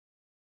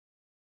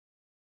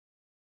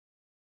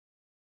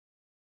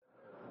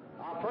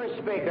first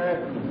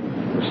speaker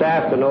this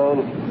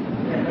afternoon,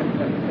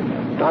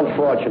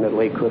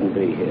 unfortunately, couldn't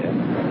be here.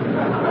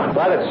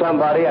 But it's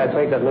somebody I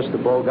think that Mr.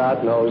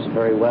 Bogart knows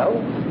very well.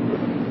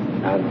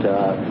 And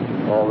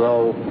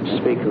although the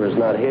speaker is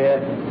not here,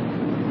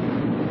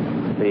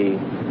 the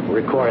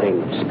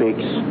recording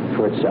speaks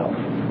for itself.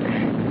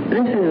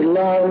 This is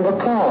Lauren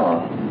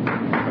Bacall.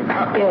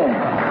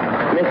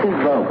 Yes,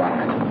 Mrs.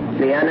 Bogart,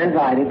 the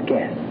uninvited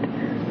guest.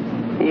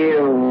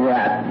 You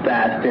rat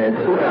bastard.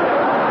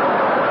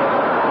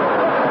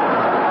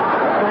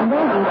 When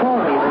Bogie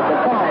told me that the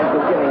Prize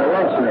was giving a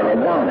luncheon in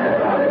his honor,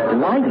 I was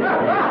delighted.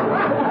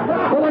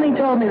 But when he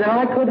told me that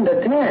I couldn't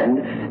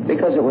attend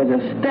because it was a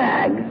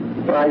stag,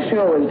 I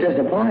sure was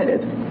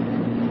disappointed.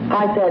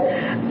 I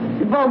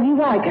said, Bogie,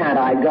 why can't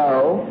I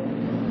go?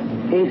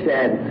 He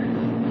said,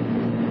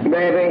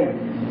 baby,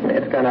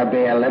 it's going to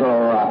be a little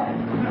rough.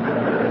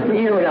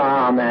 You know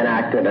how men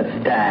act at a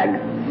stag.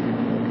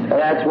 So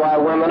that's why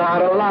women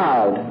aren't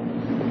allowed.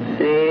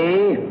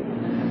 See?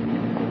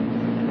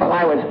 Well,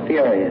 I was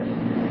furious.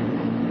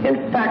 In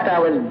fact, I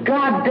was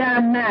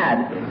goddamn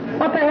mad.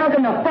 What the hell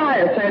can the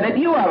fire say that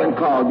you haven't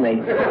called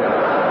me?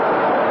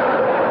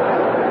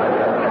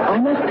 I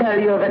must tell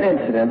you of an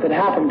incident that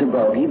happened to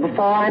Bogie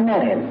before I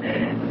met him.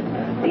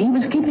 He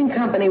was keeping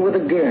company with a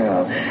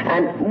girl,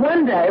 and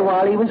one day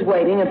while he was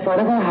waiting in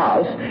front of her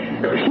house,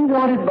 she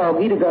wanted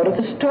Bogie to go to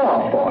the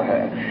store for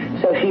her.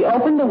 So she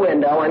opened the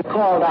window and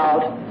called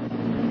out,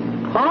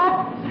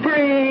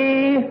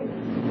 Humphrey!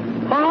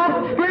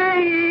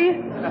 Humphrey!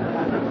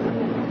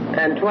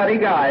 And 20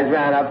 guys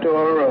ran up to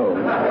her room.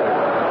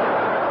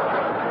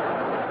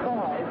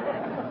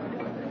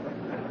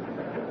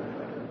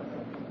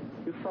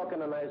 You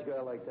fucking a nice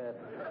girl like that.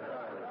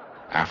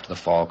 After the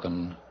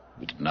Falcon,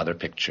 we did another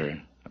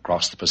picture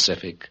across the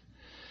Pacific,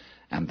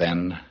 and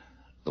then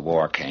the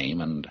war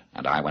came, and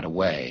I went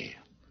away.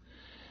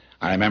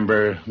 I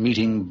remember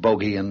meeting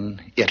Bogie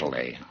in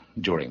Italy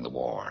during the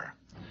war.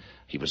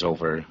 He was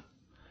over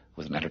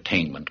with an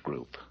entertainment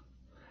group.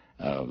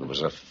 There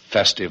was a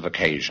festive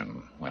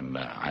occasion when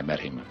I met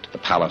him at the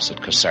palace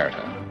at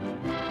Caserta.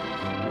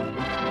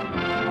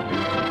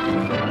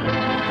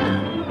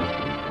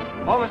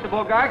 Oh, Mr.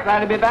 Bogart, glad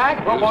to be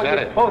back. You said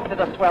it. Both did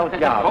a swell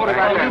job.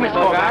 Thank you, Mr.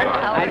 Bogart.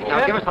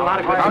 Now, give us a lot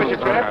of good news. How was your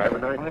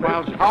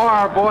trip? How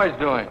are our boys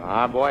doing?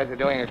 Our boys are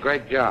doing a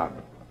great job.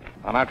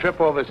 On our trip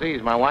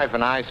overseas, my wife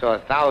and I saw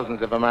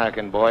thousands of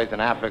American boys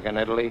in Africa and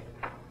Italy,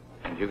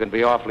 and you can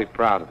be awfully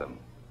proud of them.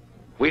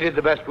 We did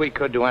the best we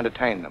could to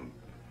entertain them.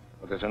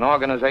 But there's an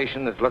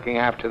organization that's looking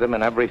after them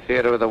in every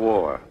theater of the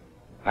war.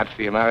 That's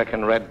the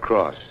American Red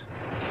Cross.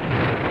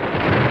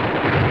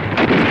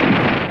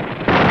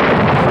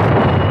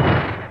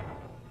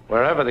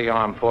 Wherever the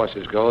armed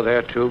forces go,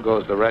 there too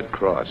goes the Red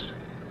Cross.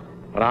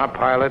 When our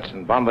pilots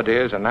and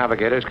bombardiers and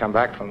navigators come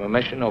back from a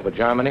mission over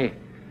Germany,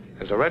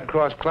 there's a Red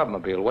Cross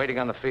clubmobile waiting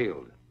on the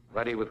field,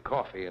 ready with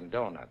coffee and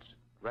donuts,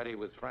 ready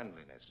with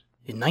friendliness.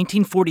 In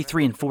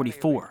 1943 and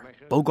 44,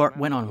 Bogart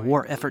went on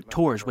war effort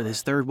tours with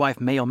his third wife,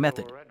 Mayo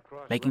Methot,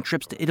 making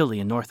trips to Italy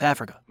and North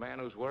Africa. A man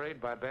who's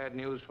worried by bad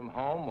news from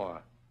home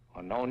or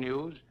no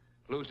news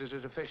loses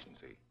his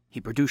efficiency. He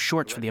produced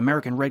shorts for the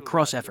American Red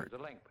Cross effort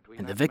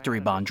and the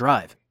Victory Bond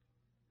Drive.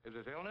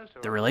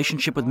 The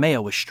relationship with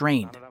Mayo was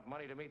strained.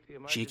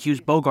 She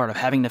accused Bogart of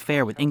having an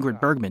affair with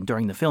Ingrid Bergman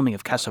during the filming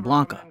of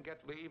Casablanca.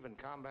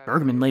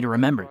 Bergman later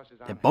remembered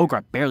that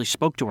Bogart barely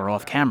spoke to her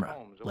off camera,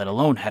 let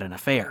alone had an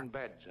affair.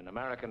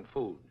 American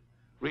food,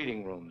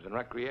 reading rooms, and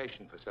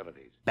recreation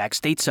facilities. Back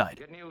stateside,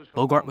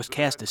 Bogart was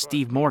cast as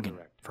Steve Morgan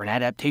for an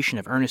adaptation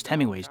of Ernest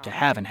Hemingway's To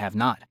Have and Have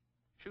Not.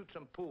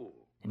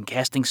 In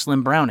casting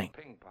Slim Browning,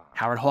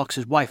 Howard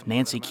Hawks' wife,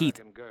 Nancy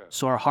Keith,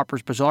 saw a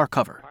Harper's Bazaar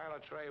cover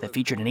that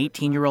featured an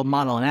 18-year-old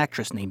model and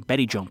actress named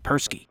Betty Joan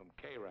Perske.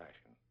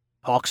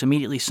 Hawks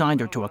immediately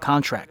signed her to a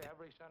contract.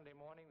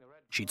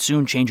 She'd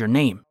soon change her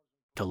name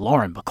to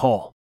Lauren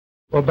Bacall.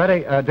 Well,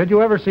 Betty, did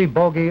you ever see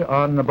Bogie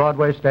on the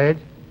Broadway stage?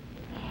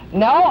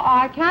 No,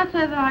 I can't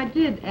say that I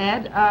did,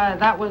 Ed.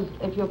 That was,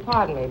 if you'll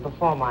pardon me,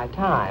 before my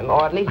time.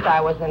 Or at least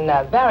I was in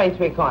very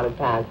three-cornered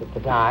pants at the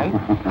time.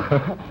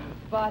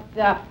 But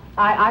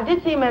I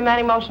did see him in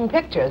many motion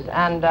pictures,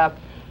 and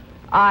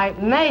I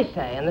may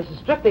say, and this is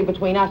strictly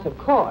between us, of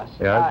course,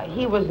 yes?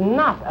 He was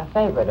not a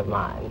favorite of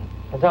mine.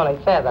 It's only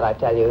fair that I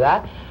tell you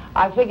that.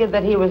 I figured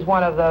that he was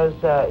one of those,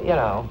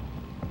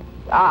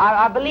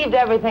 I believed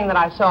everything that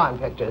I saw in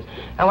pictures.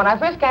 And when I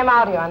first came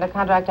out here under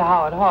contract to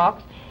Howard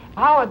Hawks,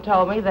 Howard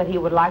told me that he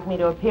would like me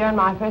to appear in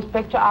my first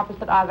picture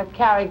opposite either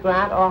Cary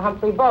Grant or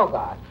Humphrey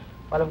Bogart.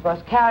 Well, of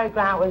course, Cary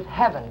Grant was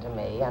heaven to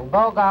me, and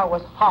Bogart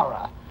was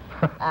horror.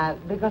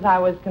 Because I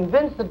was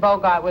convinced that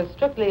Bogart was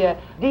strictly a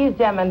these,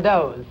 them, and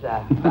those.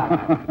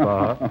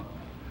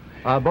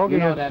 Bogie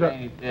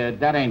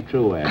that ain't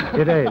true, Ed.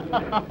 It ain't.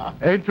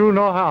 Ain't true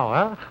no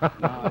how, huh?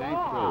 No, it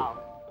ain't true.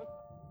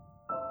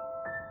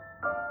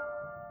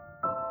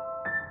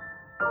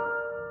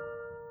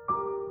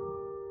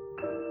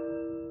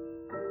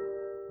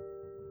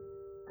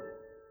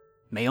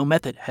 Mayo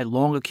Methot had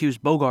long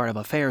accused Bogart of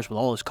affairs with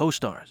all his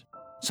co-stars,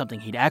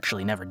 something he'd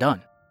actually never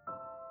done.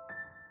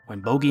 When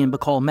Bogie and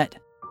Bacall met,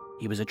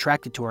 he was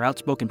attracted to her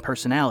outspoken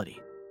personality,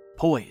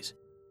 poise,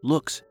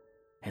 looks,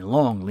 and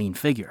long, lean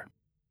figure.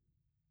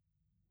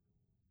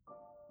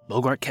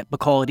 Bogart kept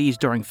Bacall at ease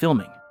during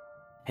filming,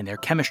 and their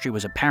chemistry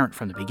was apparent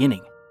from the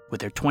beginning, with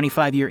their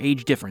 25-year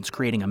age difference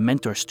creating a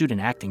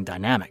mentor-student acting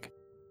dynamic.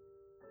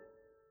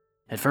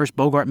 At first,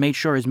 Bogart made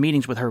sure his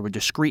meetings with her were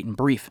discreet and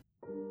brief.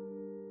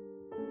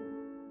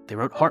 They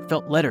wrote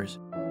heartfelt letters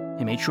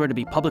and made sure to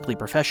be publicly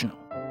professional,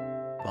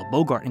 while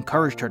Bogart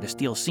encouraged her to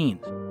steal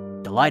scenes,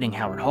 delighting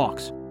Howard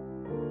Hawks.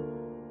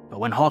 But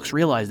when Hawks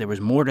realized there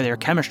was more to their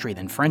chemistry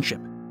than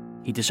friendship,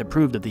 he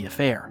disapproved of the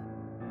affair.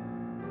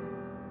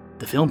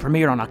 The film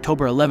premiered on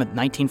October 11,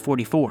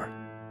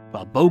 1944,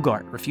 while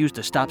Bogart refused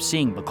to stop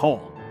seeing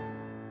Bacall.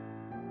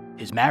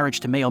 His marriage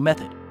to Mayo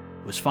Methot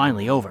was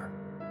finally over.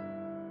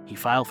 He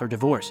filed for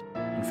divorce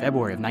in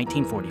February of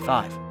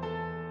 1945.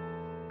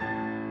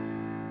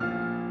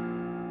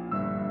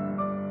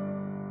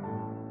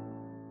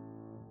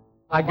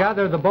 I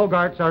gather the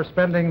Bogarts are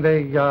spending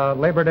the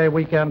Labor Day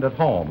weekend at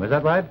home. Is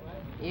that right?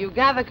 You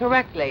gather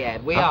correctly,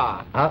 Ed. We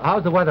are.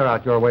 How's the weather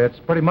out your way? It's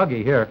pretty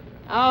muggy here.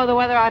 Oh, the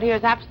weather out here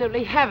is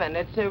absolutely heaven.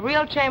 It's a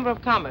real Chamber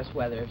of Commerce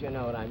weather, if you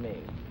know what I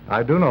mean.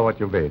 I do know what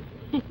you mean.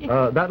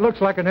 That looks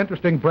like an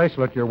interesting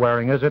bracelet you're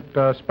wearing. Is it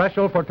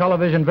special for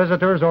television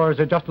visitors, or is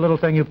it just a little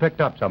thing you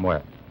picked up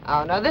somewhere?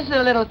 Oh, no, this is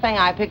a little thing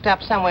I picked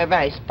up somewhere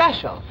very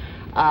special.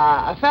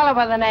 A fellow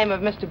by the name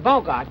of Mr.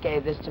 Bogart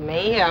gave this to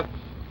me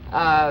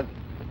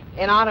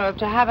in honor of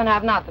To Have and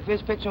Have Not, the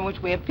first picture in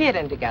which we appeared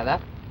in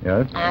together.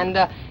 Yes? And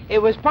it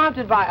was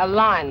prompted by a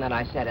line that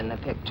I said in the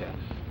picture.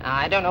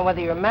 I don't know whether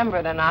you remember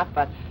it or not,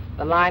 but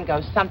the line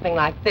goes something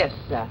like this.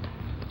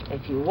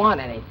 If you want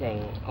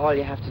anything, all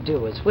you have to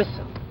do is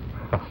whistle.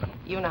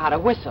 You know how to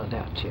whistle,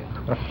 don't you?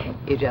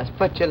 You just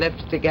put your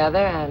lips together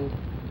and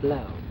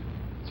blow.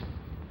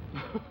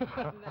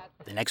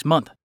 The next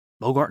month,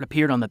 Bogart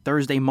appeared on the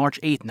Thursday, March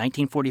 8,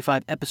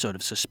 1945 episode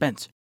of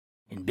Suspense,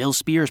 in Bill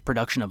Spier's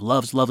production of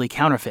Love's Lovely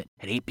Counterfeit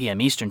at 8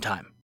 p.m. Eastern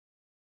Time.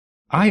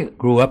 I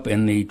grew up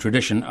in the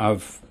tradition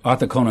of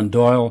Arthur Conan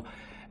Doyle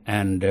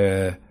and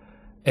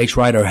H.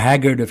 Rider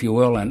Haggard, if you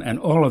will, and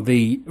all of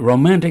the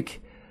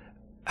romantic,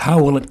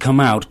 how will it come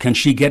out, can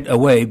she get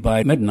away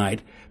by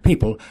midnight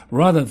people,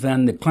 rather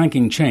than the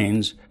clanking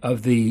chains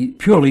of the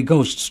purely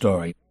ghost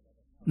story.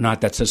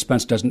 Not that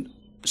Suspense doesn't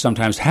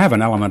sometimes have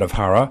an element of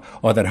horror,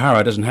 or that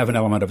horror doesn't have an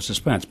element of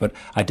suspense, but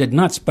I did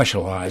not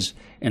specialize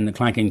in the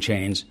clanking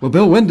chains. Well,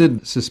 Bill, when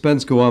did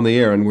Suspense go on the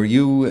air, and were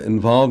you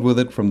involved with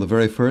it from the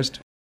very first?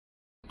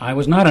 I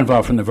was not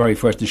involved from the very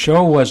first. The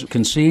show was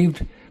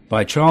conceived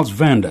by Charles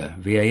Vanda,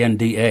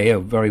 V-A-N-D-A, a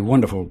very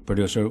wonderful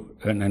producer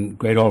and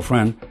great old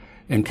friend,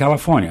 in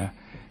California,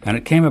 and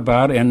it came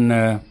about in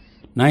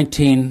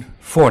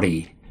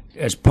 1940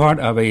 as part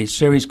of a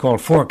series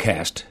called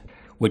Forecast,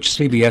 which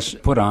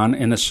CBS put on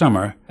in the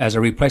summer as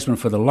a replacement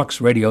for the Lux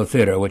Radio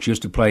Theater, which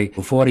used to play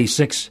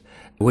 46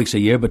 weeks a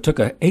year, but took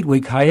an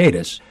 8-week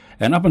hiatus.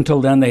 And up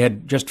until then, they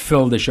had just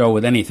filled the show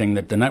with anything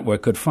that the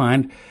network could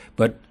find,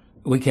 but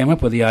we came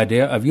up with the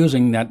idea of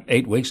using that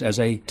 8 weeks as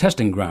a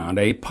testing ground,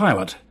 a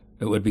pilot,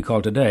 it would be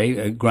called today,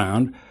 a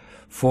ground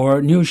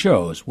for new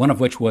shows, one of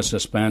which was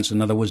Suspense,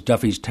 another was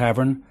Duffy's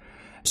Tavern.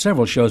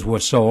 Several shows were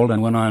sold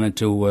and went on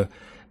into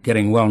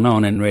getting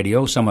well-known in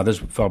radio. Some others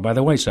fell by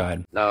the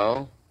wayside.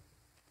 Now,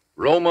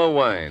 Roma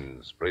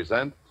Wines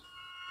present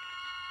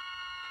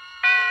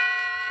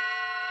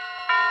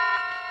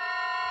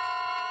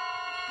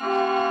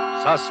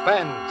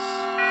Suspense.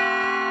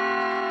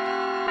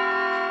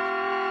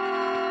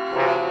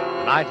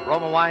 Tonight,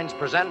 Roma Wines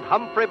present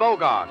Humphrey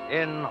Bogart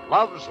in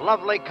Love's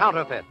Lovely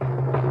Counterfeit.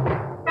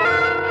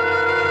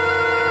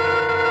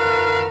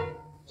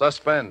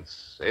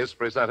 Suspense is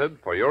presented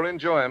for your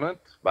enjoyment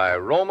by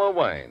Roma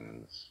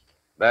Wines.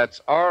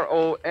 That's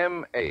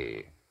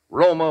R-O-M-A,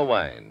 Roma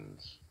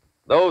Wines.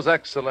 Those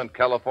excellent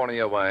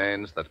California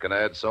wines that can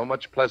add so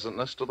much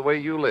pleasantness to the way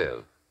you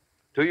live,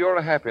 to your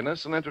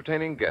happiness in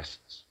entertaining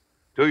guests,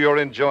 to your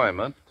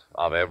enjoyment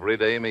of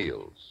everyday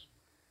meals.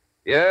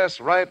 Yes,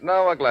 right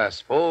now a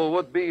glassful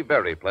would be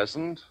very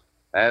pleasant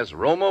as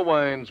Roma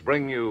Wines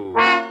bring you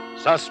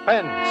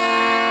Suspense.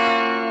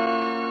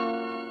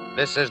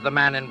 This is the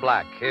Man in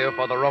Black, here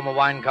for the Roma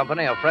Wine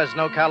Company of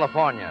Fresno,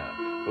 California,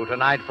 who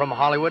tonight from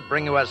Hollywood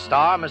bring you as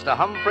star Mr.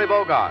 Humphrey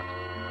Bogart,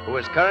 who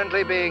is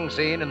currently being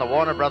seen in the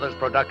Warner Brothers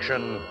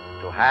production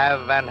To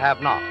Have and Have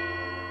Not.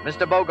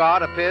 Mr.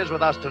 Bogart appears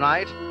with us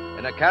tonight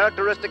in a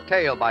characteristic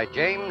tale by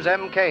James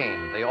M.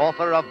 Cain, the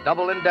author of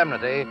Double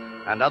Indemnity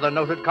and other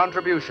noted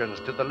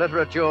contributions to the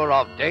literature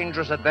of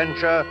dangerous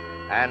adventure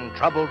and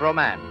troubled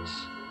romance.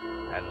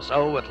 And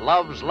so, with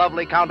Love's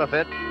Lovely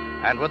Counterfeit,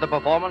 and with the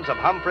performance of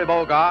Humphrey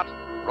Bogart,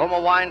 Roma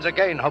Wines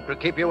again hope to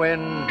keep you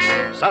in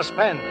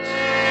suspense.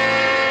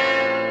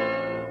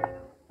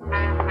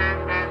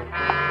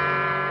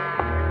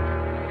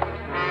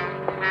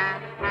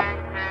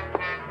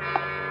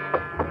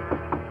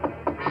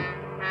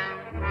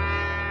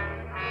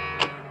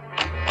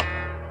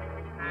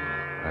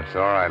 That's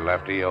all right,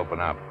 Lefty. Open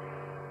up.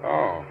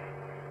 Oh,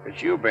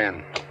 it's you,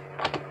 Ben.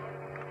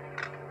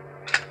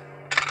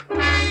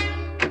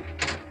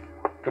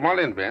 Come on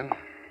in, Ben.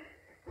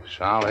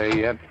 Sal here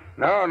yet?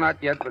 No,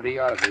 not yet, but he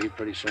ought to be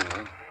pretty soon.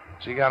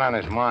 What's he got on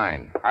his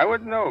mind? I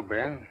wouldn't know,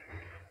 Ben.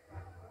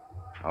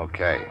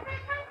 Okay.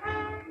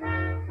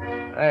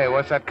 Hey,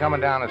 what's that coming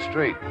down the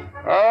street?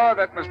 Oh,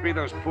 that must be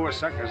those poor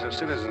suckers of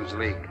Citizens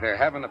League. They're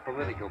having a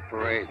political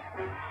parade.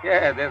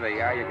 Yeah, there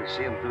they are. You can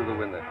see them through the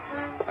window.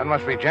 That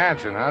must be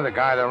Jansen, huh? The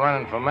guy they're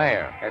running for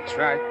mayor. That's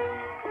right.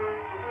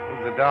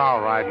 Who's the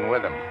doll riding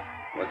with him?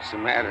 What's the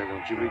matter?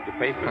 Don't you read the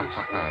papers?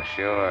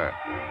 Sure.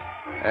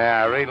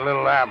 Yeah, I read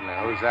Little Abner.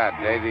 Who's that,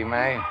 Davy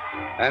May?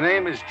 Her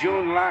name is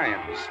June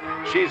Lyons.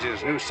 She's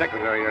his new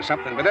secretary or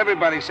something, but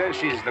everybody says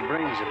she's the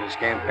brains of his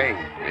campaign.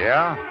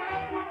 Yeah?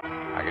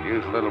 I could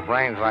use little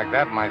brains like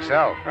that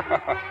myself.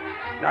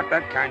 Not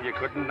that kind you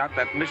couldn't, not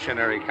that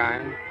missionary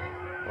kind.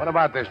 What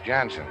about this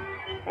Jansen?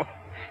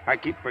 I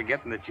keep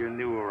forgetting that you're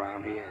new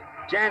around here.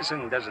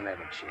 Jansen doesn't have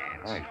a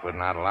chance. Well, he's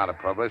putting out a lot of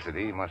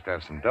publicity. He must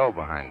have some dough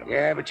behind him.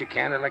 Yeah, but you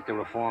can't elect a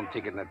reform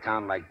ticket in a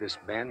town like this,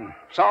 Ben.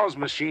 Saul's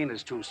machine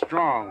is too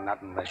strong,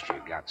 not unless you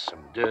got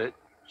some dirt,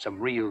 some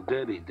real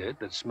dirty dirt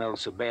that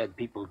smells so bad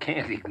people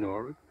can't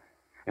ignore it.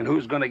 And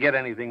who's going to get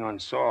anything on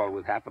Saul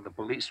with half of the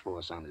police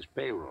force on his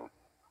payroll?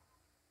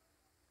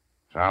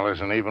 Saul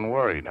isn't even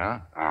worried, huh?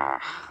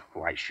 Ah,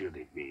 why should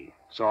he be?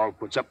 Saul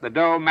puts up the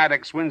dough,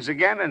 Maddox wins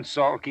again, and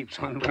Saul keeps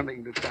on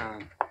running the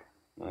town.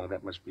 Oh,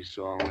 that must be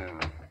Saul now.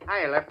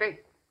 Hiya, Lefty.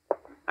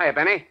 Hiya,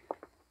 Benny.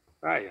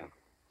 Hiya.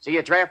 See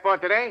your draft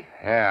board today?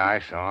 Yeah, I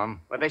saw him.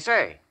 What'd they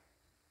say?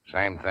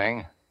 Same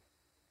thing.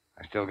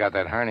 I still got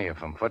that hernia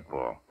from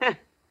football.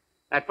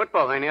 That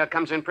football hernia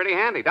comes in pretty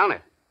handy, don't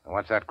it?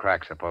 What's that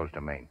crack supposed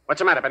to mean? What's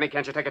the matter, Benny?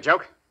 Can't you take a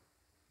joke?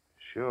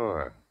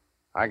 Sure.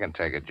 I can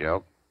take a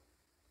joke.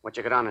 What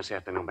you got on this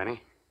afternoon,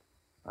 Benny?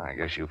 I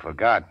guess you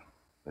forgot.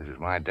 This is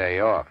my day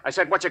off. I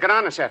said, what you got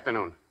on this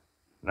afternoon?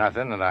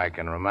 Nothing that I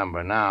can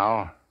remember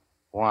now.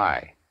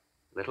 Why?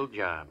 Little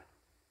job.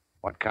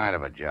 What kind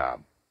of a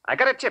job? I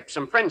got a tip.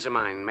 Some friends of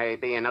mine may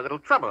be in a little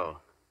trouble.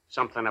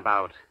 Something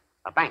about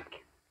a bank.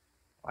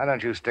 Why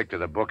don't you stick to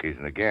the bookies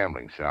and the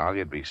gambling, Sal?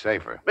 You'd be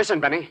safer. Listen,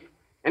 Benny.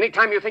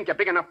 Anytime you think you're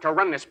big enough to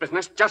run this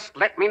business, just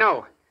let me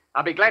know.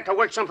 I'll be glad to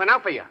work something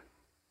out for you.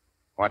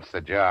 What's the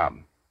job?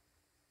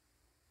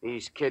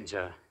 These kids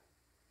are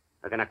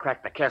going to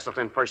crack the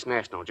Castleton First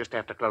National just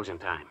after closing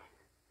time.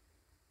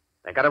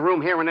 They got a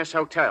room here in this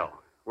hotel,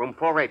 room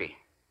 480.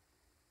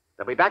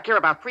 They'll be back here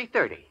about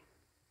 3:30.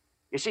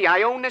 You see,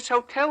 I own this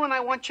hotel, and I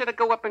want you to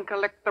go up and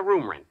collect the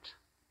room rent.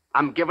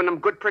 I'm giving them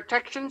good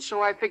protection,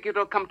 so I figure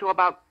it'll come to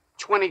about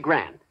 20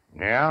 grand.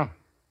 Yeah?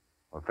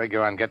 We'll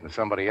figure on getting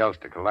somebody else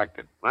to collect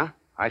it. What?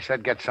 I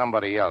said get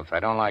somebody else. I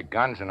don't like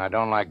guns, and I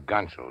don't like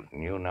gunsels,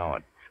 and you know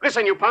it.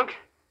 Listen, you punk.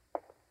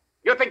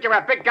 You think you're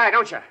a big guy,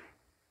 don't you?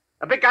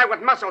 A big guy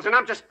with muscles, and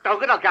I'm just a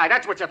little guy.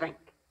 That's what you think,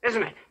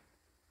 isn't it?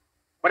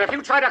 But if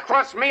you try to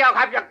cross me, I'll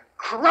have you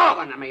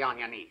crawling to me on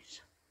your knees.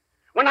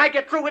 When I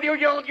get through with you,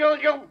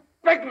 you'll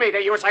beg me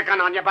to use a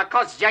gun on you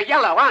because you're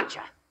yellow, aren't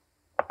you?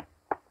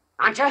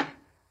 Aren't you?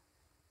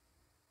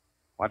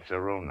 What's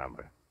the room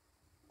number?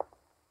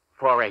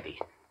 480.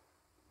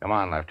 Come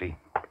on, Lefty.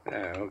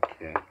 Yeah,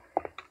 okay.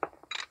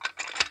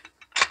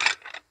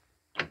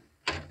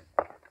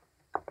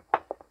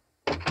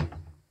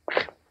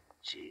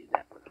 Gee,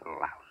 that was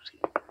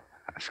lousy.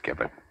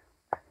 Skip it.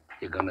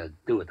 You're gonna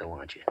do it, though,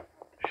 aren't you?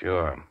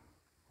 Sure.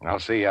 I'll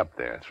see you up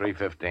there,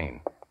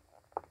 3:15.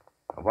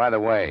 Oh, by the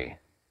way,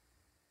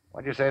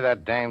 what'd you say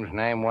that dame's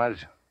name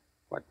was?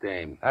 What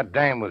dame? That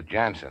dame with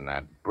Jansen,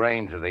 that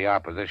brains of the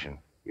opposition.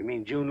 You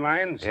mean June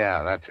Lyons?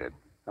 Yeah, that's it.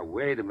 Now,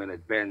 wait a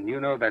minute, Ben.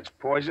 You know that's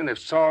poison. If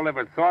Saul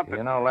ever thought that...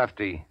 You know,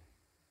 Lefty,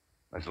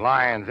 Miss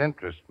Lyons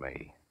interests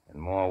me in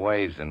more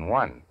ways than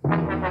one.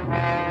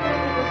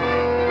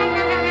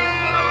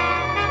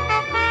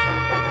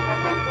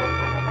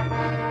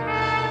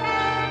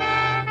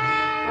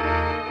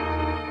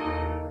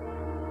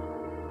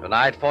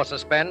 Tonight for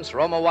Suspense,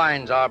 Roma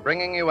Wines are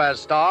bringing you as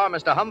star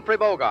Mr. Humphrey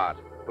Bogart,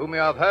 whom you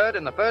have heard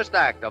in the first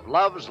act of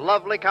Love's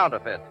Lovely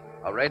Counterfeit,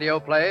 a radio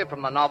play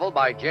from the novel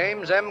by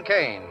James M.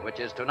 Cain, which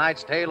is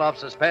tonight's tale of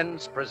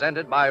suspense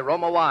presented by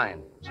Roma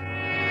Wines.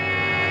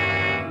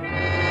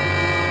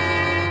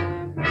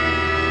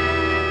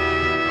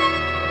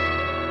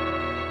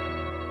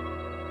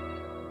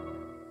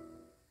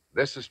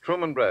 This is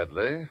Truman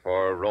Bradley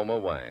for Roma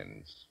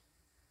Wines.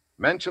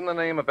 Mention the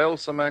name of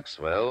Elsa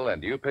Maxwell,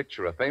 and you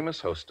picture a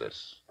famous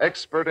hostess,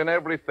 expert in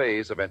every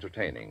phase of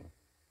entertaining.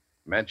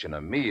 Mention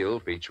a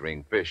meal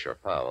featuring fish or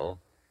fowl,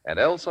 and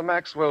Elsa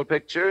Maxwell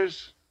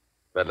pictures,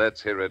 but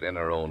let's hear it in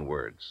her own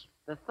words.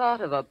 The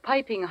thought of a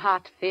piping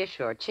hot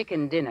fish or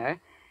chicken dinner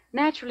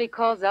naturally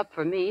calls up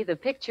for me the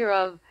picture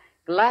of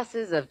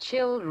glasses of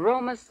chilled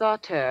Roma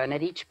Sauterne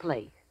at each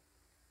plate.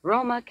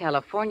 Roma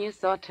California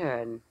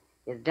Sauterne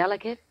is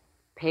delicate,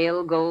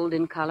 pale gold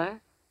in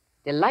color,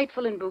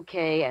 delightful in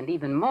bouquet, and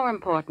even more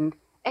important,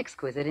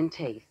 exquisite in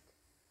taste.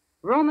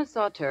 Roma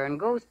Sauterne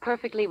goes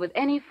perfectly with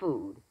any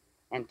food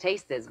and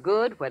tastes as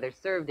good whether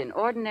served in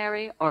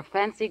ordinary or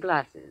fancy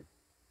glasses.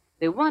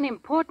 The one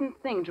important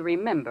thing to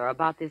remember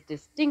about this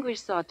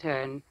distinguished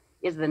Sauterne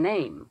is the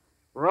name,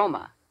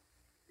 Roma.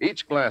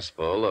 Each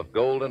glassful of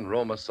golden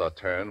Roma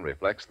Sauterne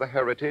reflects the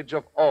heritage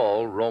of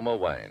all Roma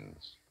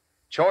wines.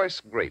 Choice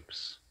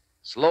grapes,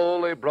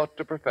 slowly brought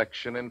to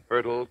perfection in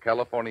fertile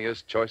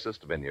California's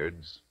choicest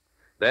vineyards,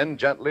 then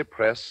gently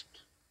pressed,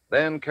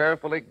 then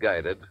carefully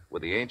guided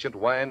with the ancient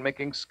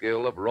wine-making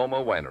skill of Roma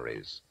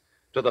wineries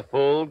to the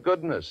full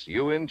goodness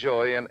you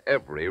enjoy in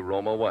every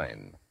Roma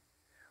wine.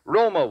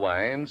 Roma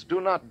wines do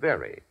not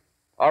vary,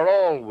 are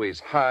always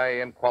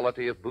high in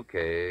quality of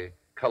bouquet,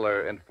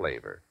 color, and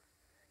flavor.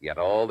 Yet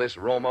all this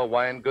Roma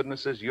wine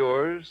goodness is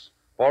yours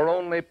for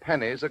only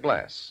pennies a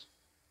glass.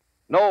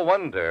 No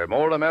wonder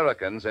more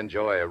Americans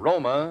enjoy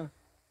Roma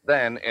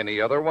than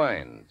any other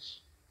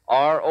wines.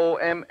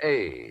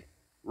 R-O-M-A,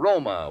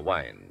 Roma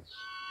wines.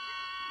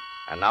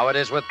 And now it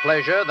is with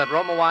pleasure that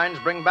Roma Wines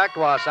bring back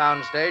to our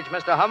soundstage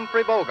Mr.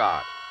 Humphrey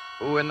Bogart,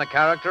 who, in the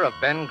character of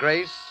Ben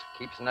Grace,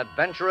 keeps an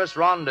adventurous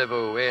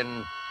rendezvous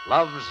in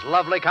Love's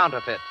Lovely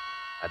Counterfeit,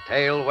 a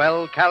tale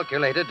well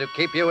calculated to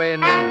keep you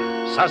in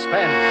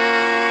suspense.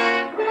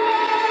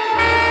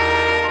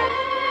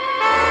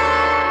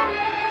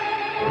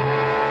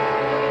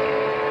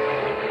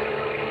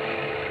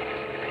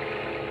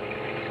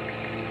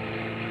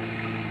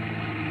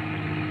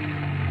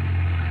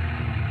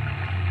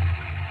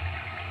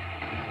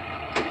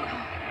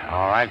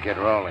 All right, get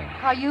rolling.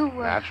 Are you,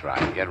 That's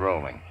right, get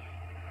rolling.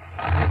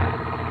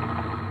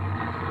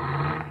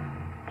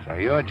 So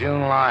you're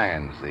June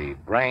Lyons, the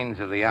brains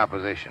of the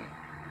opposition.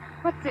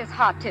 What's this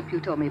hot tip you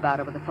told me about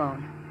over the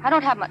phone? I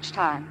don't have much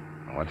time.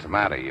 What's the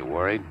matter? You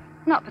worried?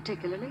 Not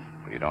particularly.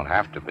 Well, you don't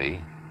have to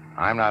be.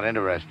 I'm not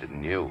interested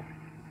in you.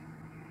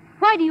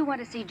 Why do you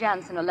want to see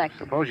Jansen elected?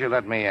 Suppose you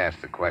let me ask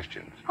the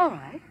questions. All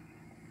right.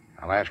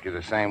 I'll ask you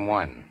the same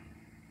one.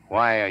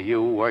 Why are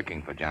you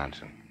working for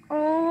Johnson?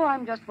 Oh,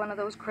 I'm just one of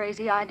those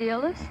crazy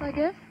idealists, I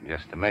guess.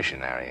 Just a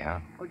missionary, huh?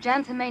 Well,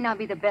 Jansen may not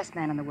be the best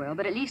man in the world,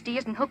 but at least he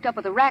isn't hooked up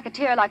with a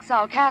racketeer like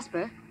Saul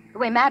Casper, the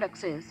way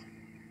Maddox is.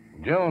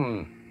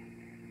 June.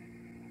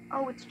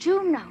 Oh, it's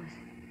June now, is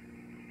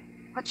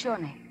it? What's your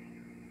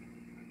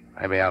name?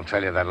 Maybe I'll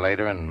tell you that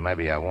later, and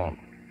maybe I won't.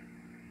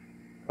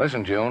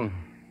 Listen, June.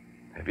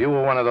 If you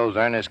were one of those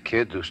earnest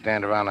kids who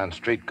stand around on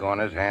street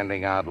corners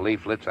handing out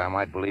leaflets, I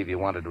might believe you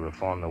wanted to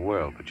reform the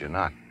world, but you're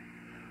not.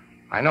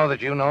 I know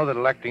that you know that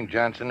electing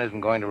Johnson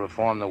isn't going to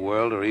reform the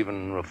world or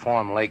even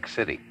reform Lake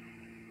City.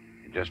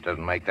 It just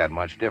doesn't make that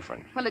much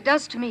difference. Well, it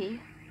does to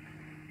me.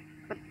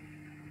 But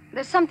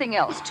there's something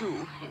else,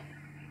 too.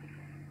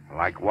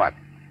 Like what?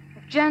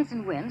 If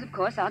Jansen wins, of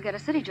course, I'll get a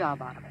city job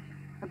out of it.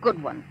 A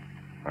good one.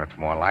 That's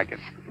more like it.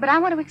 But I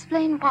want to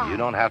explain why. You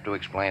don't have to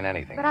explain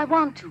anything. But I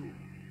want to.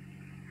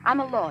 I'm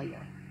a lawyer.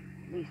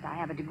 At least I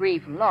have a degree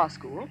from law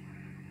school.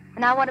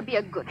 And I want to be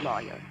a good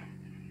lawyer.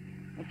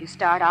 If you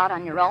start out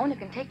on your own, it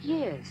can take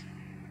years.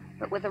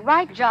 But with the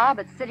right job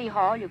at City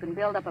Hall, you can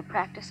build up a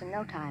practice in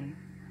no time.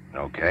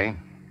 Okay.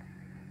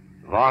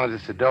 As long as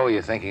it's the dough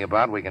you're thinking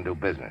about, we can do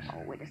business.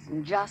 Oh, it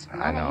isn't just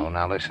money. I know.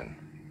 Now listen.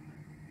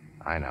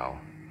 I know.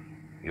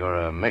 You're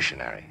a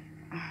missionary.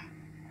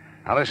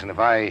 Now listen, if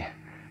I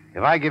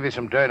give you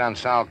some dirt on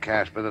Sal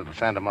Casper that'll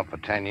send him up for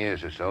 10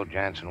 years or so,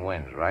 Jansen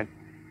wins, right?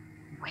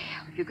 Well,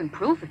 if you can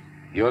prove it.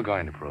 You're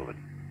going to prove it.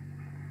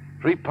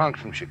 3 punks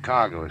from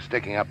Chicago are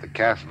sticking up the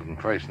Castleton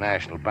First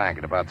National Bank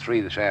at about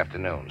 3 this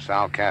afternoon.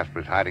 Sal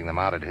Casper's hiding them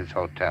out at his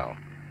hotel,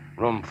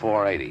 room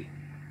 480.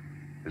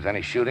 If there's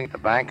any shooting at the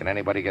bank and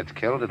anybody gets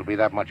killed, it'll be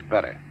that much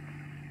better.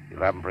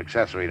 You'll have them for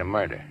accessory to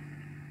murder.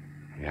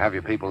 You have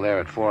your people there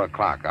at 4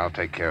 o'clock. I'll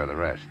take care of the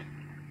rest.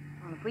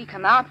 Well, if we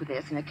come out with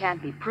this and it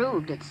can't be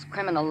proved, it's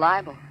criminal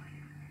libel.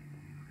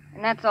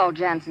 And that's all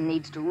Jansen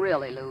needs to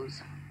really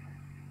lose.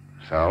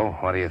 So,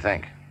 what do you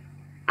think?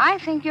 I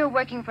think you're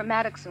working for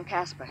Maddox and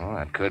Casper. Well,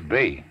 that could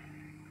be.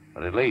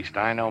 But at least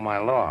I know my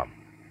law.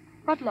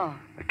 What law?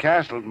 The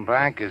Castleton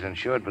Bank is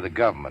insured by the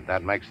government.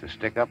 That makes the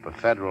stick-up a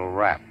federal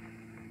rap.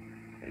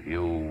 If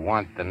you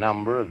want the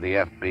number of the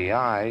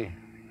FBI,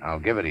 I'll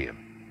give it to you.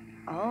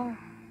 Oh.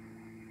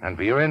 And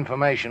for your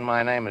information,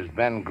 my name is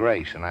Ben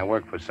Grace, and I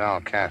work for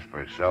Sal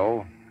Casper,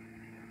 so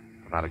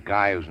I'm not a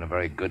guy who's in a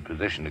very good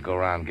position to go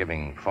around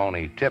giving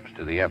phony tips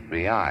to the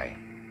FBI.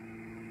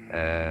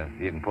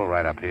 You can pull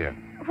right up here.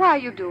 Why are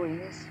you doing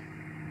this?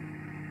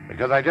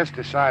 Because I just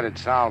decided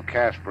Sal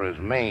Casper is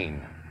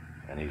mean,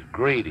 and he's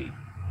greedy.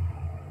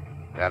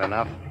 Is that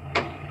enough?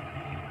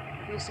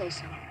 If you say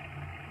so.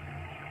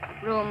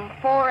 Room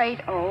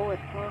 480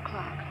 at 4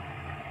 o'clock.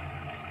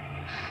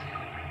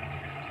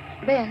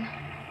 Ben.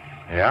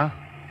 Yeah?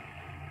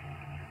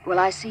 Will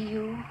I see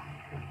you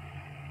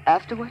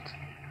afterwards?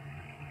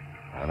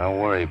 Now, don't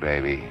worry,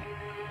 baby.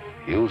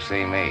 You'll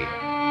see me.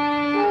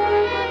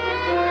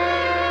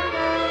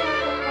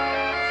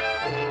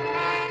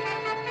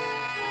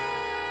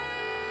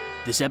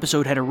 This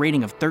episode had a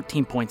rating of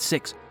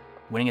 13.6,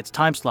 winning its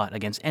time slot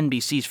against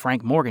NBC's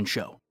Frank Morgan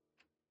show.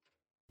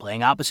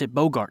 Playing opposite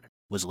Bogart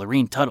was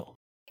Lurene Tuttle.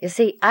 You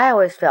see, I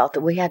always felt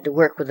that we had to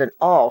work with an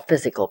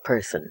all-physical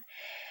person.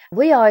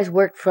 We always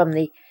worked from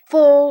the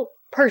full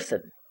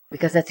person,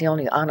 because that's the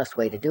only honest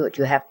way to do it.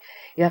 You have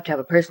to have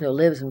a person who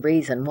lives and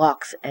breathes and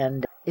walks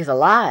and is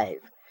alive.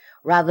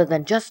 rather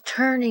than just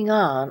turning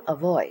on a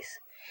voice.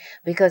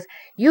 Because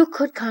you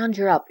could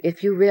conjure up,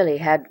 if you really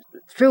had,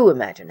 through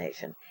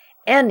imagination,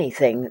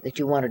 anything that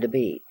you wanted to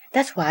be.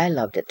 That's why I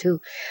loved it, too,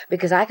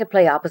 because I could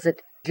play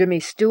opposite Jimmy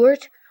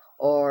Stewart,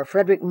 or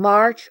Frederick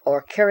March,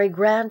 or Cary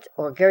Grant,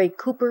 or Gary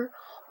Cooper,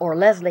 or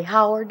Leslie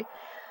Howard.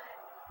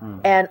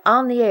 And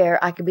on the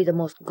air, I could be the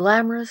most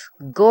glamorous,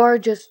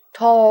 gorgeous,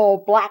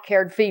 tall,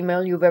 black-haired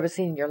female you've ever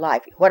seen in your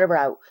life. Whatever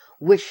I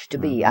wished to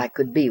be, I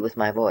could be with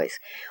my voice.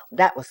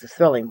 That was the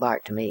thrilling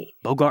part to me.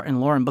 Bogart and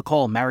Lauren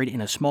Bacall married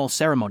in a small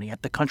ceremony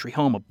at the country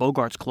home of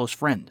Bogart's close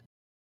friend,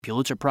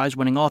 Pulitzer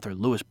Prize-winning author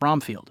Louis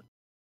Bromfield,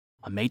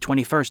 on May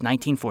 21st,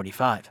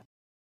 1945.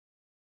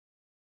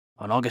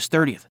 On August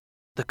 30th,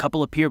 the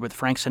couple appeared with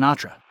Frank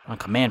Sinatra on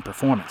Command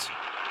Performance.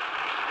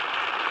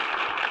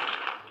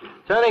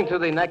 Turning to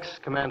the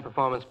next Command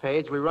Performance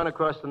page, we run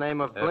across the name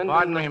of Glyndon...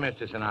 Pardon me,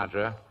 Mr.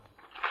 Sinatra.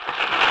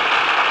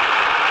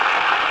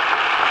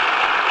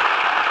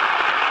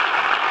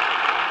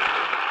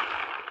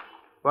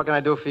 What can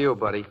I do for you,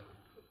 buddy?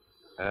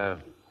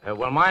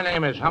 Well, my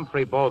name is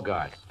Humphrey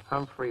Bogart.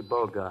 Humphrey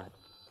Bogart.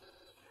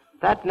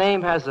 That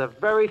name has a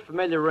very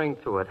familiar ring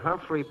to it.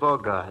 Humphrey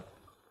Bogart.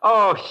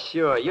 Oh,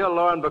 sure. You're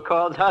Lauren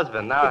Bacall's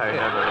husband. Now I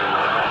remember.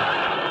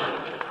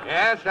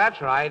 Yes, that's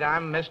right.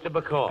 I'm Mr.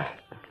 Bacall.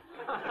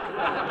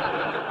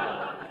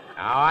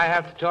 Now, I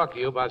have to talk to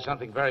you about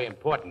something very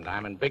important.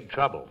 I'm in big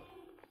trouble.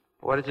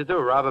 What did you do,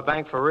 rob a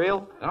bank for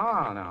real? No.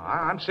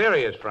 I'm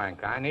serious,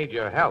 Frank. I need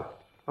your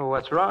help. Oh,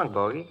 what's wrong,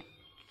 Bogie?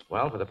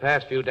 Well, for the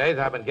past few days,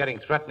 I've been getting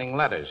threatening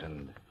letters,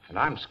 and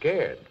I'm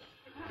scared.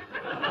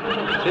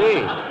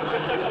 Gee.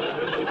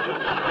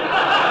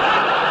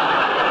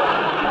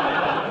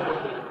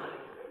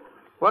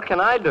 What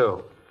can I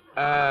do?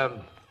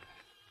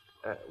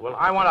 Well,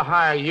 I want to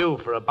hire you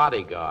for a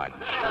bodyguard.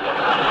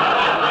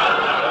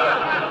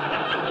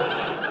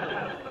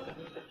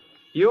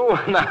 You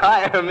want to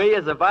hire me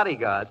as a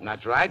bodyguard?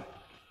 That's right.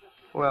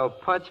 Well,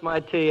 punch my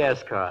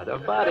TS card. A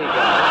bodyguard.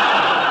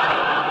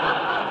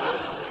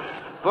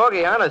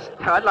 Bogie, honest,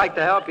 I'd like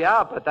to help you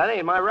out, but that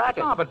ain't my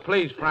racket. Oh, but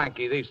please,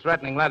 Frankie, these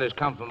threatening letters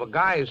come from a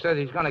guy who says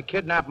he's going to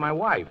kidnap my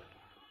wife.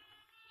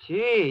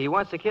 Gee, he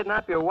wants to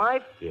kidnap your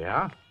wife?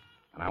 Yeah,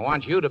 and I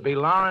want you to be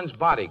Lauren's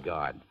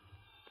bodyguard.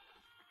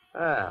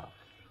 Well,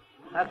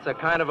 that's the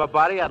kind of a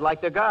body I'd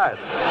like to guard.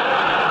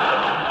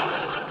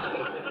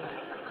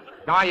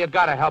 Now, you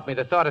got to help me.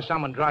 The thought of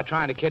someone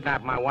trying to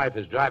kidnap my wife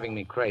is driving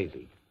me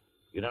crazy.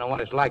 You don't know what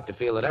it's like to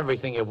feel that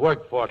everything you've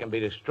worked for can be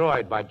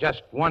destroyed by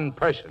just one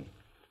person.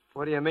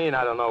 What do you mean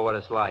I don't know what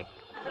it's like?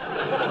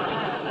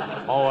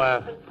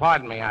 Oh,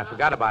 pardon me. I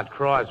forgot about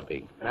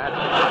Crosby.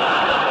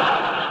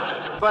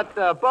 But,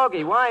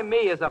 Bogie, why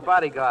me as a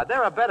bodyguard?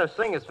 There are better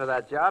singers for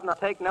that job. Now,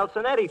 take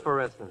Nelson Eddy,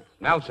 for instance.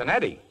 Nelson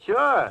Eddy?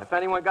 Sure. If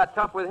anyone got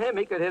tough with him,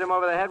 he could hit him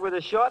over the head with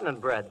his shortening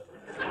bread.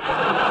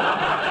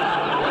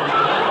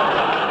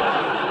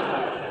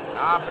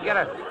 Forget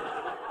it.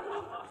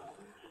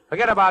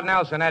 Forget about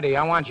Nelson Eddy.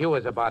 I want you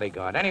as a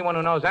bodyguard. Anyone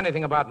who knows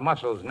anything about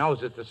muscles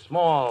knows it's the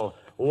small,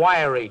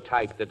 wiry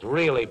type that's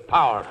really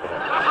powerful.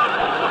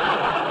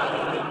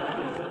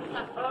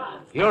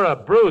 You're a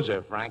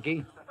bruiser,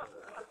 Frankie.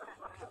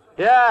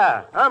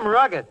 Yeah, I'm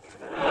rugged.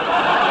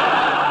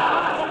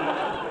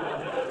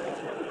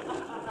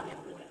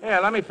 Here,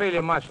 let me feel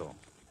your muscle.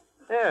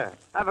 Here,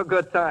 have a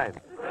good time.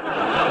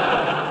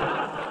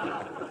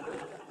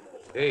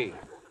 Gee,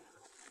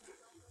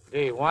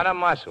 what a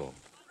muscle.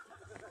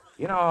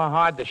 You know how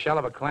hard the shell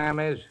of a clam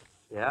is?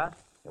 Yeah?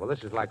 Well,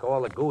 this is like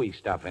all the gooey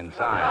stuff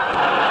inside.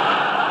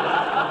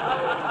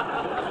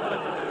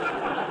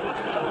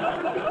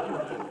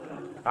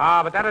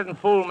 But that doesn't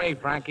fool me,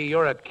 Frankie.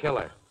 You're a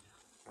killer.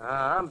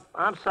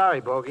 I'm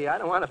sorry, Bogie. I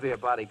don't want to be a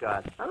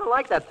bodyguard. I don't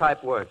like that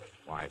type work.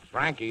 Why,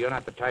 Frankie, you're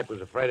not the type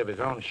who's afraid of his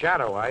own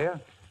shadow, are you?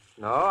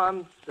 No,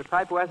 I'm the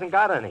type who hasn't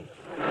got any.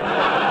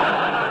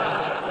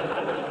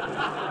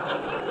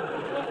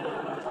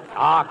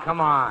 Come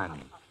on.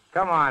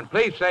 Come on.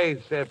 Please say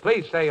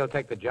you'll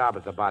take the job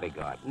as a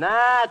bodyguard.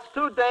 Nah, it's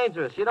too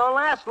dangerous. You don't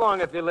last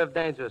long if you live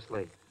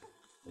dangerously.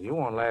 You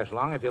won't last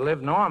long if you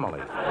live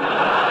normally.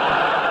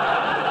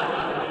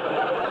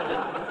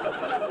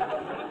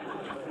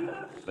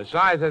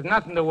 Besides, there's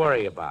nothing to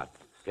worry about.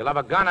 You'll have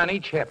a gun on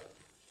each hip.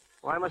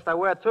 Why must I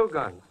wear two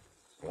guns?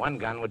 One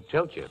gun would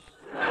tilt you.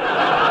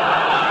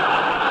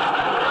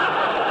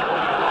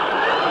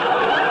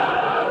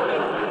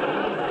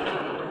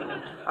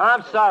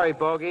 I'm sorry,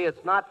 Bogie.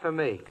 It's not for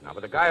me. No,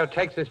 but the guy who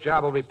takes this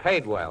job will be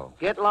paid well.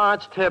 Get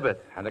Lawrence Tibbett.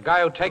 And the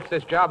guy who takes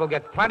this job will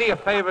get plenty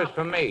of favors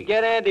from me.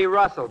 Get Andy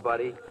Russell,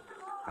 buddy.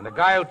 And the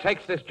guy who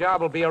takes this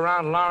job will be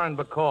around Lauren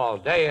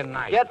Bacall day and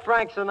night. Get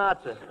Frank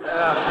Sinatra.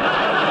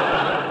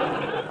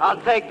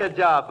 I'll take the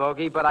job,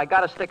 Bogie, but I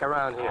got to stick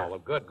around here. Oh, well,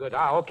 good.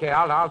 Okay,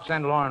 I'll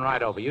send Lauren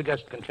right over. You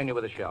just continue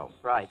with the show.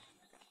 Right.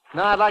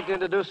 Now, I'd like to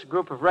introduce a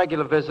group of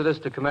regular visitors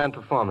to Command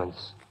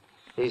Performance.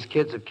 These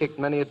kids have kicked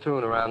many a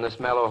tune around this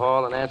mellow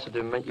hall and answered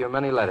to your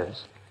many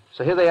letters.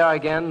 So here they are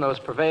again, those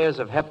purveyors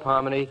of hep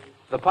harmony,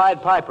 the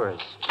Pied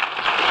Pipers.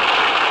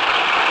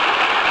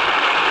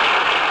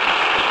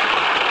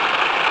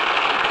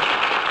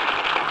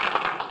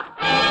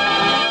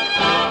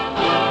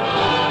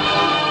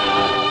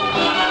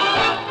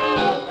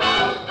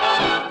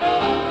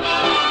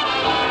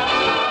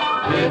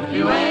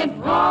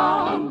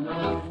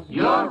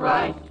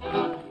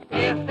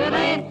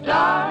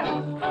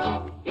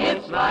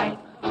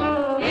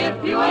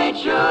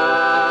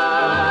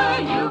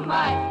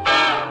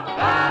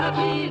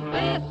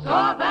 this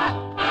or that.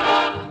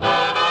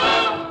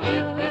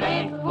 If it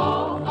ain't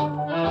full,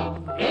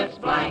 it's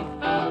blank.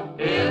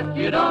 If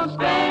you don't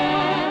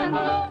stand,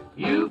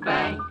 you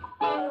bank.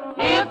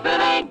 If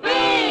it ain't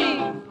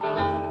big,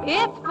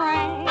 it's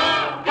frank.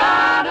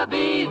 Gotta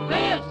be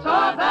this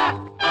or that.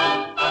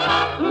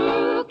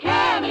 Who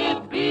can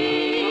it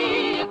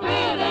be if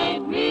it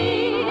ain't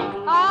me?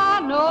 I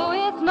know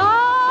it's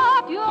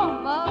not your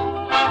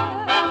mother.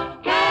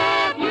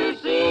 Can't you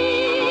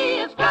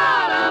see it's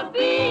gotta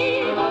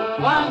be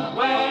one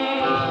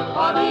way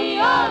or the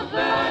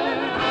other?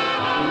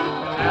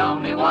 Tell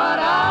me what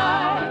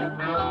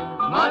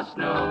I must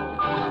know.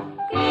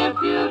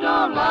 If you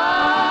don't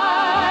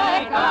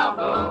like, I'll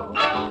go.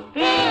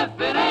 If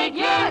it ain't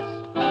yes,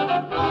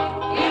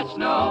 it's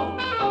no.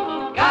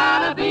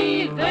 Gotta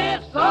be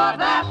this or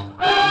that.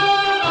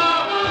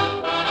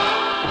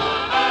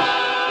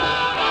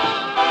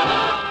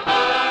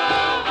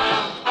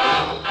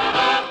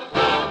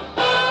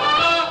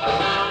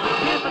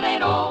 If it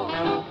ain't old,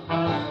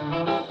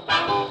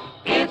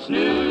 it's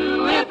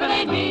new. If it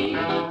ain't me,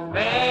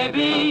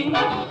 baby,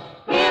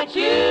 it's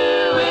you.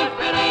 If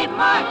it ain't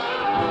much,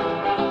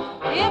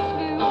 it's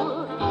you.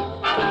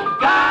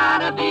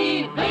 Gotta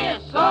be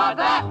this or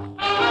that.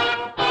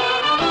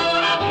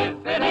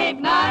 If it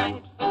ain't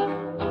night,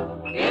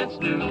 it's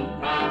noon.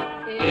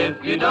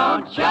 If you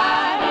don't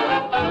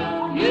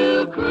jive,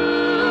 you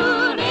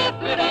croon.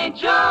 If it ain't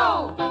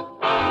Joe,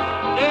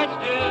 it's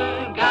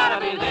June. Gotta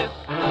be this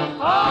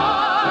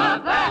or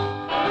that.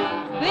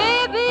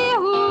 Baby,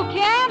 who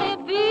can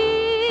it be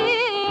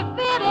if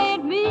it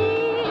ain't me?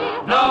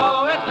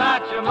 No, it's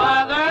not your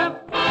mother.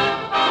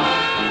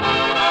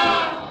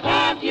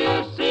 Can't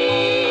you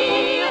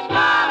see it's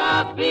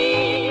gotta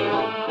be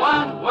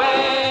one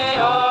way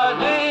or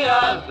the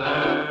other?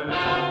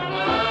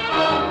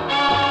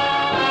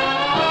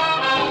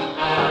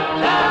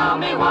 Tell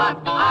me what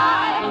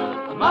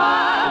I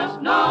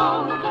must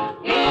know.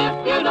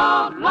 If you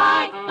don't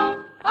like,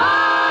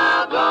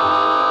 I'll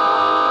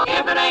go.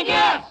 If it ain't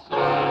yes,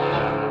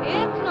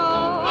 it's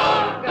no.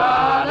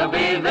 Gotta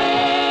be this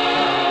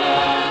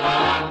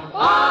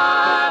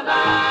or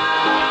that.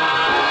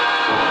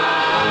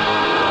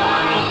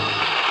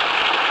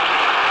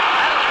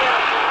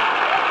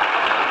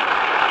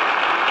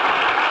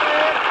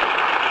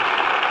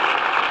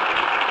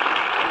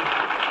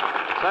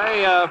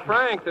 Say,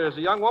 Frank, there's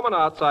a young woman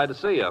outside to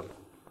see you.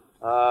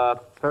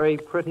 Very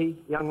pretty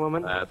young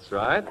woman? That's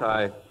right.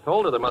 I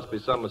told her there must be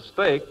some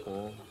mistake.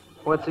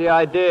 What's the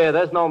idea?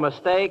 There's no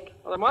mistake.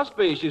 Well, there must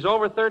be. She's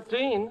over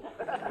 13.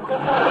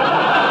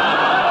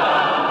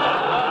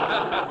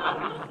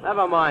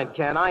 Never mind,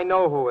 Ken. I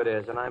know who it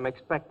is, and I'm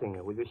expecting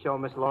her. Will you show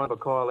Miss Lauren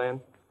Bacall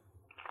in?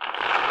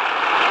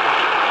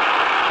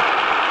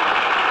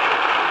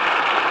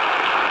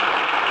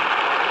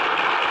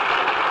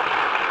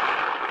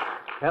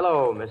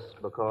 Hello, Miss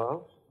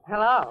Bacall.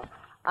 Hello.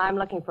 I'm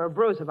looking for a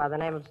bruiser by the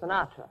name of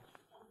Sinatra.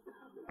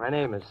 My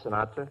name is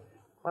Sinatra.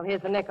 Well,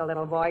 here's the nickel,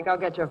 little boy. Go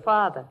get your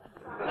father.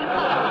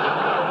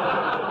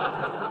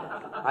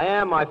 I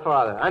am my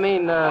father. I'm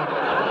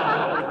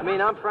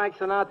Frank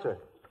Sinatra.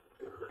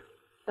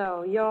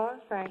 So you're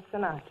Frank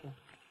Sinatra.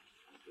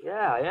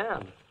 Yeah, I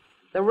am.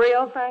 The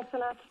real Frank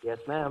Sinatra? Yes,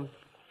 ma'am.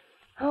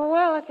 Oh,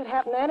 well, it could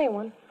happen to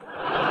anyone.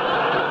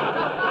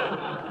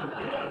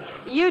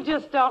 You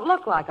just don't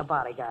look like a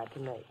bodyguard to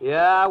me.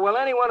 Yeah, well,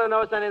 anyone who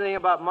knows anything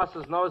about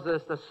muscles knows that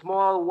it's the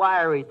small,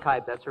 wiry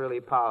type that's really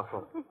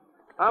powerful.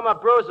 I'm a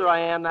bruiser, I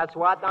am, that's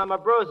what. I'm a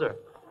bruiser.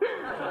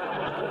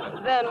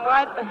 Then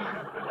why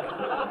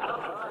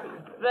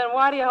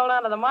do you hold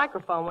on to the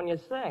microphone when you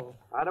sing?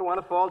 I don't want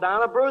to fall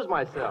down or bruise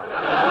myself.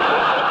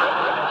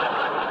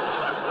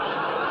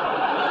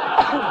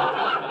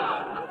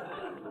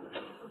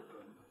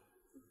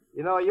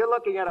 You know, you're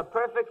looking at a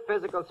perfect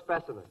physical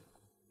specimen.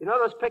 You know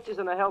those pictures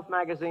in the health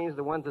magazines,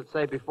 the ones that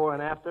say before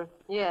and after?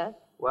 Yes.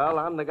 Well,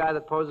 I'm the guy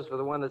that poses for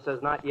the one that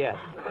says not yet.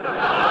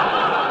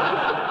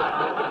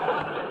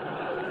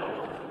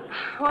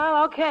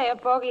 Well, okay,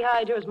 if Bogie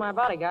hired you as my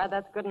bodyguard,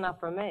 that's good enough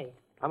for me.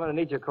 I'm going to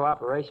need your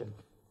cooperation.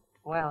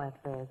 Well, if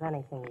there's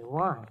anything you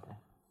want,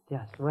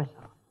 just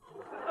whistle.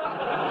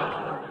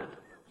 I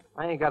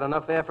ain't got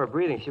enough air for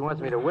breathing. She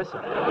wants me to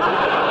whistle.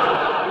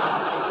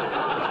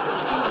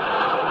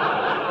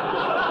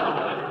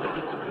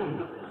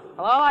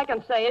 Well, all I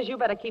can say is you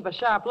better keep a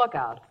sharp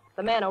lookout.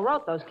 The man who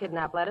wrote those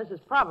kidnap letters is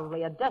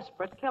probably a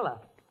desperate killer.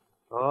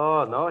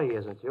 Oh, no, he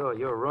isn't.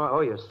 You're wrong.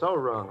 Oh, you're so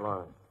wrong,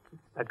 Lauren.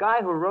 The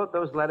guy who wrote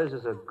those letters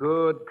is a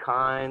good,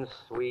 kind,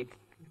 sweet,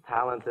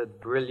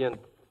 talented, brilliant,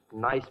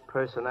 nice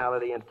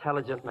personality,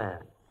 intelligent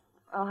man.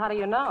 Well, how do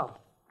you know?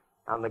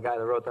 I'm the guy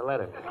that wrote the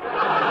letters.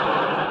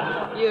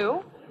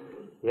 You?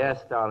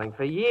 Yes, darling.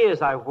 For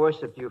years I've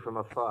worshipped you from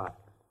afar.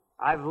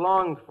 I've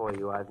longed for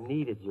you, I've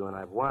needed you, and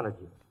I've wanted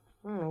you.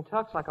 He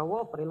talks like a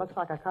wolf, but he looks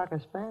like a cocker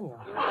spaniel.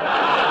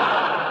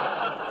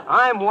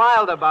 I'm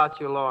wild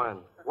about you, Lauren.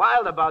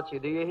 Wild about you,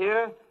 do you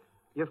hear?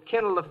 You've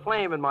kindled a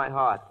flame in my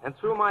heart, and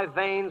through my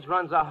veins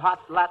runs a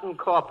hot Latin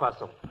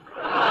corpuscle.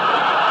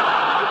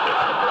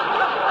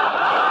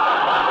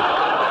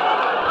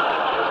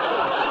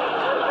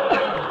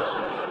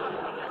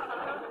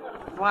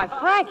 Why,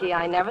 Frankie,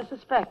 I never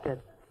suspected.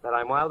 That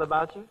I'm wild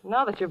about you?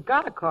 No, that you've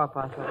got a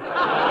corpuscle.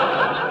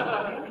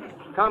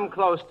 Come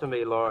close to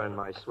me, Lauren,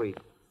 my sweet.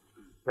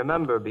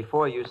 Remember,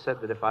 before you said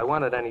that if I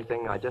wanted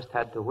anything, I just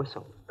had to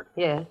whistle.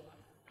 Yes.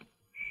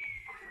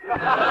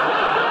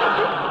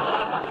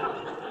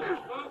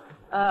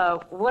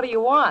 What do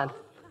you want?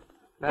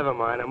 Never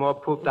mind, I'm all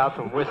pooped out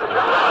from whistling.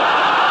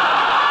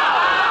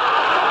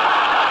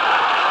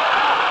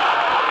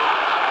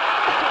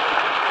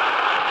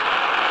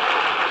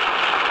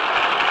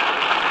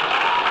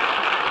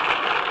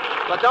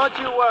 But don't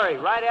you worry.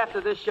 Right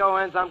after this show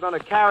ends, I'm going to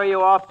carry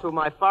you off to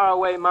my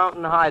faraway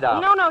mountain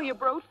hideout. No, you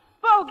brute.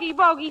 Bogey,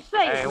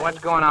 save me. Hey, what's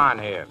going on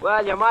here?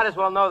 Well, you might as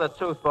well know the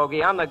truth,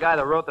 Bogie. I'm the guy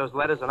that wrote those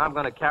letters, and I'm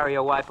going to carry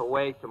your wife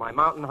away to my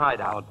mountain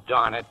hideout. Oh,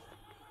 darn it.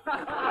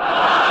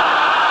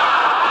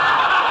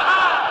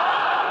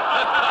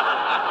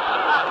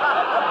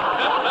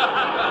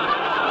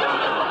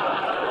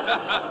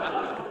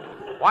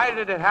 Why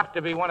did it have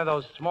to be one of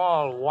those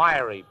small,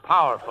 wiry,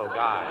 powerful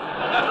guys?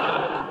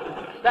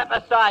 Step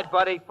aside,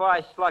 buddy, before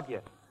I slug you.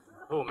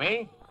 Who,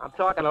 me? I'm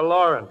talking to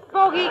Lauren.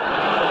 Bogey,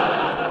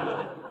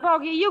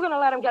 you gonna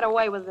let him get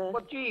away with this?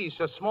 Well, geez,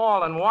 so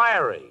small and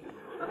wiry.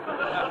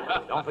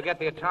 Don't forget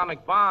the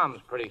atomic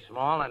bomb's pretty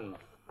small, and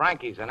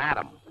Frankie's an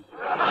atom.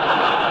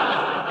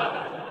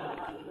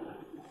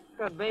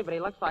 Could be, but he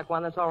looks like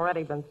one that's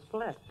already been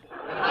split.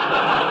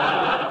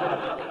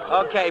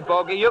 Okay,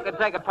 Bogey, you can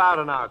take a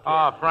powder now, kid.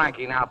 Oh,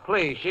 Frankie, now,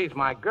 please, she's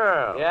my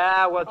girl.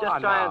 Yeah, well, just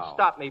try and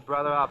stop me,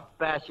 brother. I'll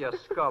bash your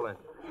skull in.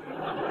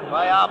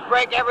 Why, I'll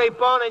break every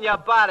bone in your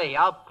body.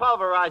 I'll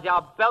pulverize you.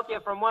 I'll belt you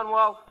from one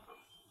wall.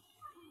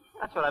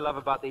 That's what I love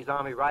about these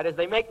Army riders.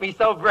 They make me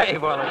so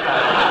brave all the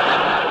time.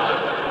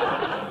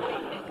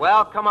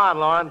 Well, come on,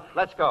 Lauren.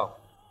 Let's go.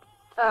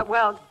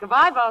 Well,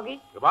 goodbye,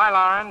 Bogey. Goodbye,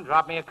 Lauren.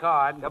 Drop me a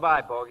card.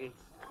 Goodbye, Bogey.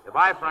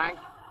 Goodbye, Frank.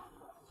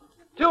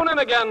 Tune in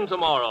again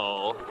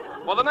tomorrow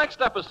for the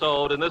next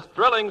episode in this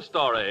thrilling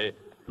story,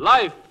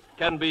 Life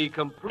Can Be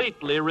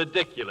Completely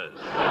Ridiculous.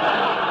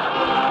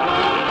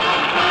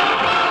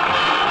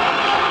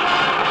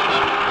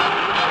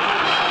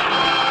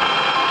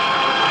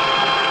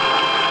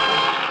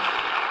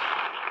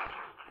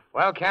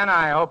 Well, Ken,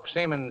 I hope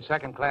Seaman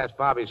second-class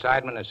Bobby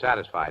Seidman is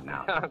satisfied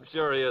now. I'm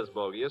sure he is,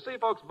 Bogey. You see,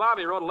 folks,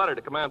 Bobby wrote a letter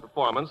to Command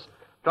Performance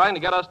trying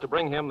to get us to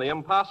bring him the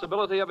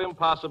impossibility of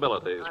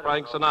impossibilities.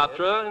 Frank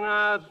Sinatra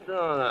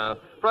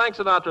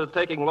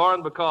taking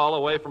Lauren Bacall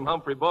away from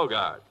Humphrey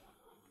Bogart.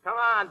 Come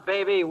on,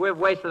 baby. We've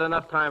wasted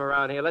enough time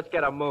around here. Let's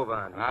get a move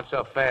on. Not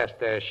so fast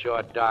there,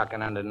 short, dark,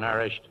 and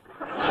undernourished.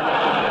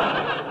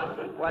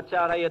 Watch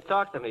out how you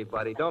talk to me,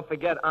 buddy. Don't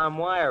forget I'm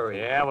wiry.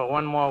 Yeah, well,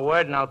 one more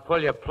word and I'll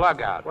pull your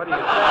plug out. What do you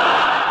say?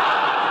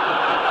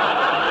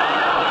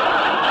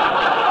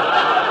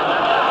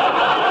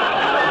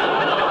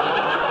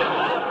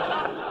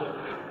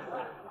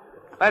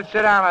 Let's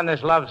sit down on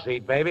this love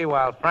seat, baby,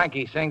 while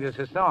Frankie sings us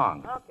a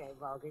song. Okay,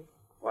 Bogey.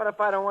 What if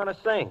I don't want to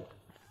sing?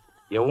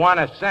 You want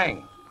to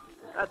sing?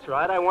 That's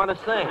right, I want to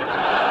sing.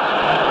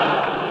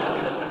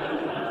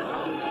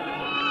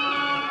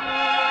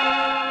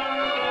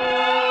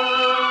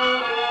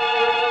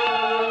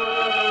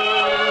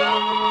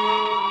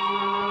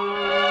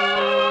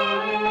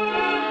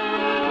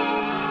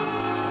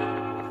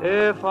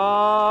 If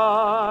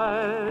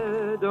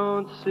I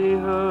don't see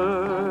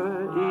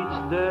her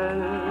each day,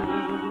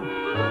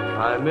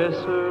 I miss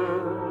her.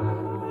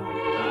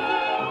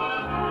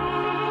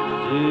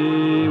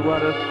 Gee,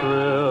 what a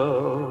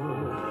thrill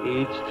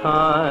each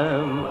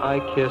time I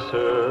kiss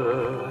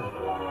her.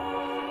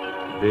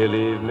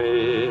 Believe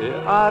me,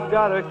 I've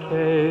got a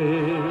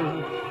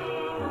case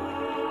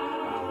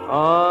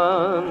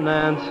on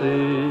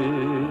Nancy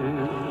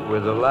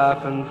with a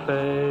laughing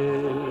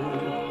face.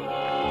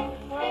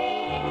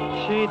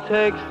 She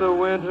takes the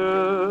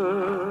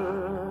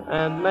winter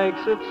and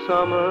makes it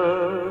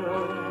summer.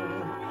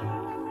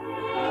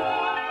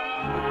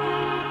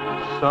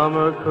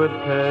 Summer could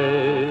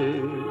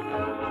take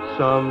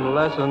some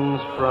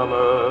lessons from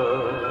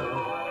her.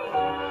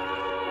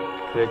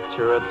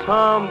 Picture a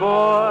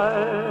tomboy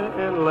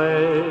in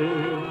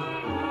lace.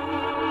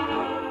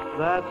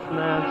 That's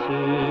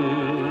Nancy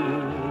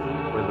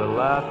with a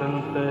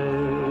laughing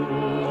face.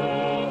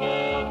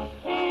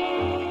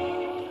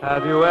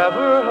 Have you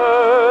ever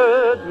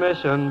heard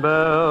mission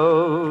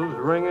bells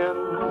ringing?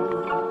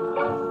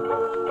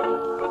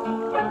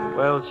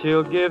 Well,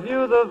 she'll give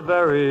you the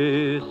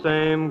very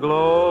same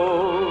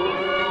glow.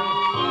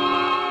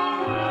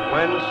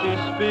 When she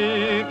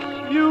speaks,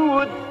 you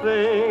would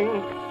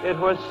think it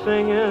was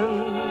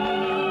singing.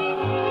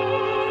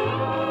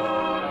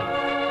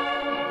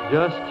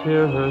 Just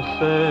hear her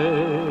say,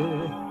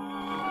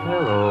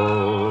 hello.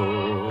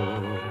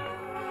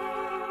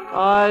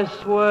 I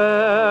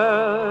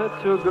swear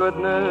to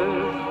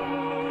goodness,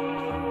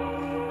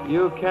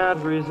 you can't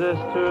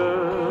resist her.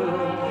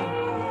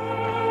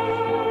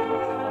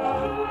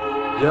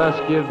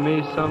 Just give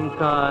me some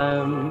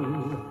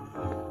time,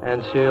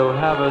 and she'll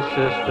have a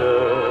sister.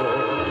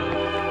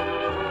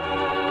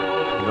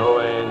 No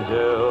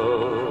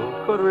angel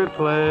could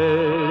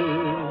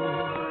replace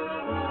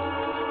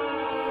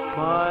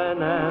my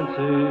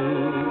Nancy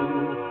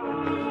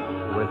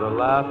with a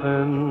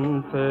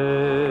laughing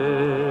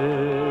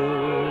face.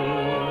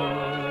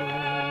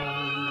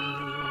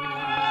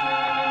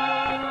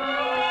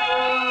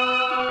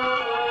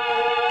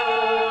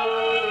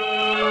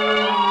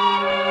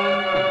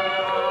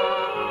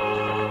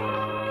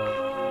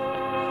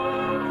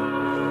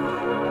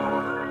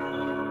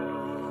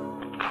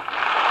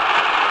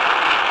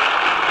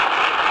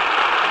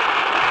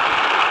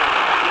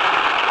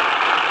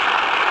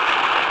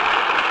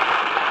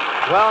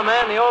 Well,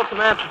 man, the old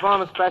command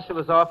performance special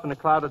is off in a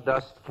cloud of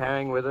dust,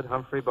 carrying with it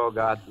Humphrey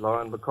Bogart,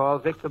 Lauren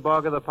Bacall, Victor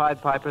Borger, the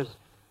Pied Pipers,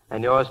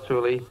 and yours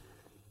truly.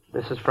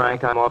 This is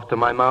Frank. I'm off to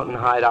my mountain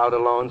hideout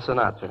alone,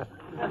 Sinatra.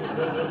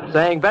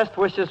 Saying best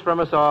wishes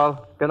from us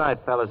all. Good night,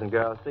 fellas and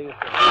girls. See you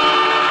soon.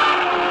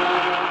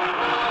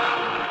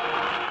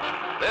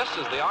 This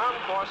is the Armed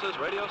Forces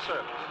Radio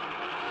Service.